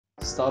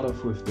Start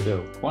off with the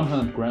dough.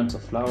 100 grams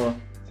of flour,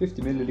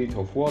 50 milliliters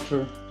of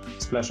water,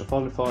 a splash of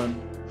olive oil,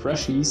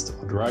 fresh yeast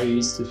or dry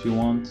yeast if you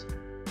want,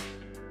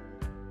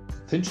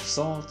 a pinch of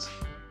salt,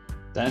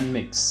 then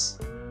mix.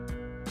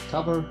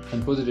 Cover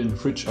and put it in the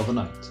fridge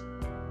overnight.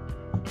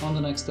 On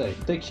the next day,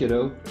 take your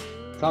dough,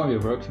 flour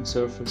your working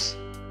surface,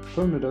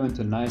 turn the dough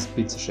into a nice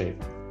pizza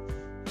shape.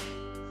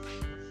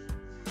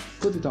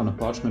 Put it on a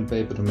parchment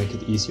paper to make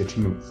it easier to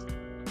move.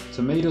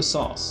 Tomato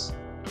sauce,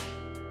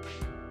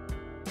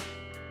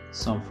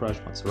 some fresh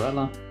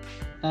mozzarella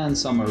and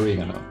some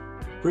oregano.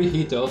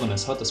 Preheat the oven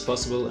as hot as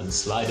possible and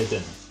slide it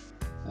in.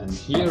 And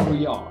here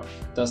we are.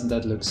 Doesn't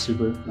that look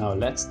super? Now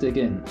let's dig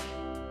in.